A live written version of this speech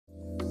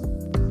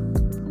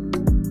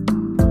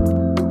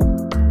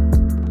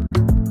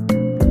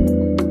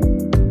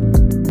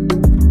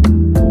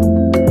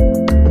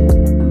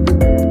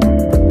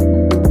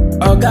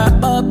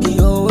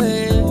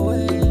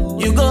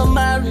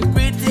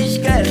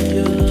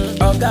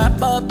got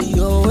Bobby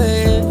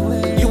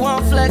away. You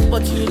want flex,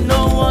 but you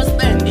know won't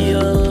spend it.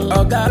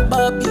 I got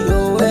Bobby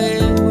away.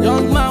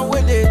 Young man,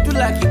 where they do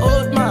like the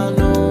old man,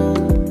 no.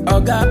 I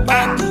got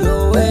Bobby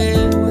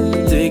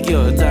away. Take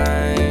your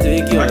time,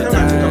 take your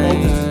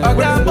time. I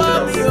got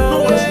Bobby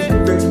away.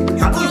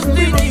 You could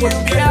still be I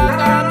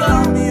got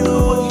Bobby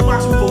away.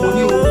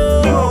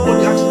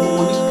 Nobody asks for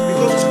money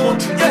because it's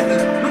country. Look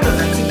at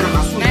that thing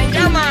as well.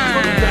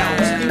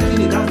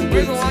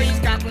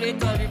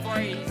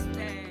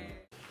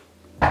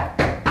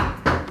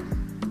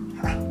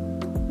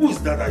 Who is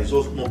that is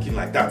just knocking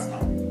like that now?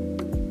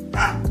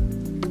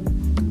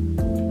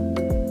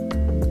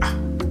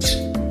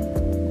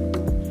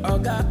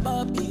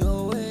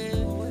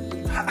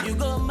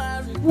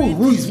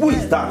 Who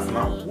is that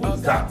now? Who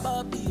is that?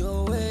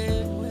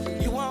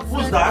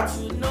 Who's that?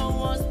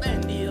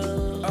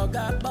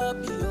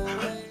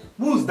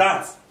 Who's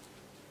that?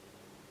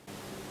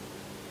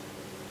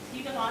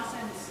 Give a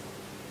license.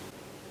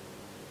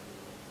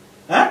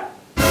 Huh?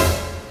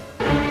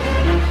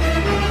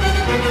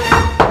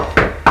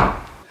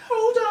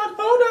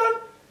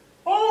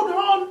 Hold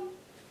on.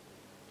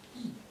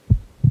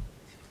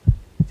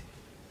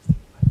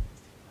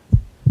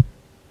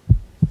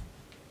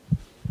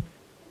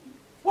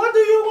 What do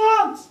you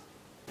want?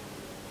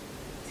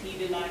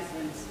 TV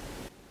license.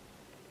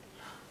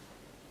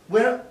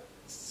 Well,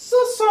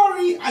 so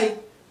sorry,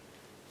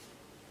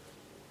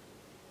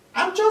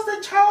 I'm just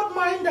a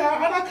childminder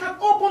and I can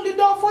open the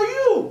door for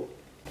you.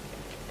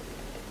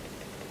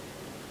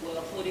 Well,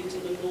 according to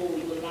the law,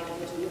 you're allowed to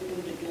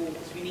open the door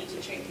because we need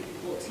to check if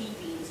you've got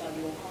TV inside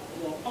your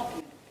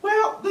apartment.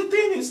 Well, the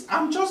thing is,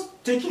 I'm just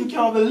taking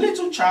care of a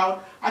little child.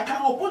 I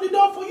can open the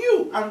door for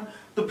you. And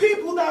the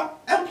people that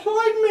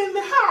employed me in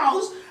the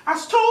house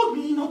has told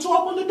me, to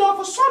open the door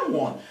for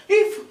someone.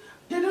 If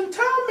they didn't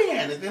tell me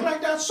anything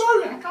like that,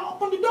 sorry, I can't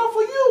open the door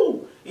for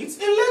you. It's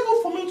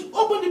illegal for me to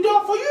open the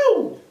door for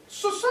you.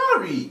 So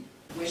sorry.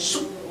 When will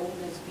the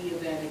owners be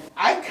available?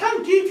 I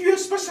can't give you a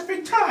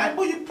specific time,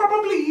 but you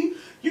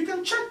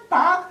can check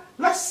back,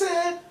 let's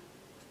say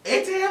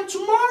 8 a.m.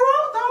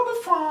 tomorrow, that'll be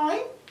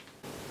fine.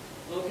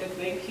 Okay,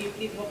 thank you.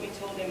 Please help me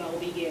tell them I'll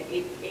be here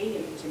 8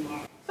 a.m.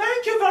 tomorrow.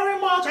 Thank you very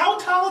much. I'll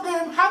tell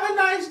them. Have a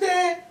nice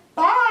day.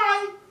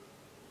 Bye.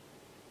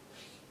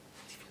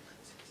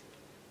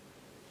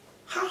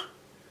 Huh?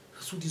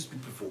 That's what these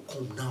people will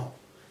come now.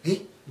 Eh?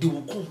 They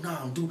will come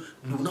now and they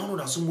will now know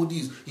that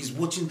somebody is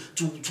watching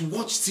to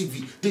watch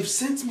TV. They've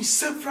sent me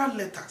several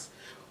letters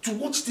to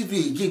watch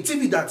TV again.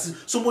 TV that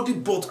somebody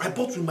bought. I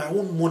bought with my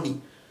own money.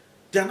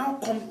 They are now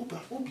coming.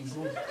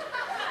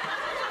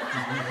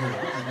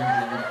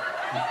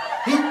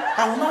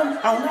 I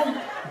will now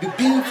be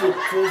paying to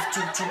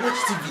watch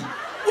TV.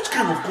 Which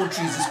kind of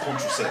country is this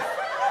country, sir?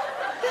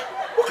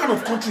 What kind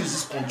of country is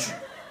this country?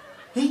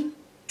 Eh?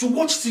 To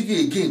watch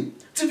TV again.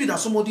 TV that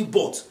somebody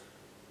bought.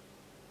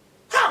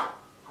 Ha!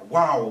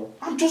 Wow.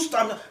 I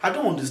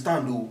don't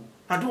understand though.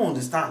 I don't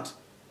understand.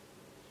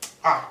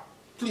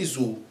 Please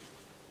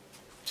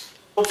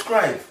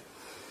subscribe.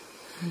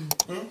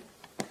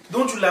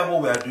 Don't you like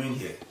what we are doing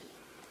here?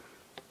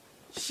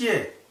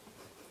 Share.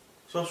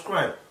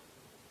 Subscribe.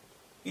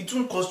 It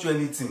won't cost you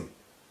anything.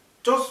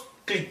 Just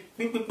click,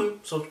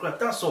 subscribe.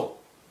 That's all.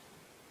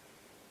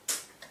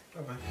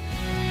 Bye-bye.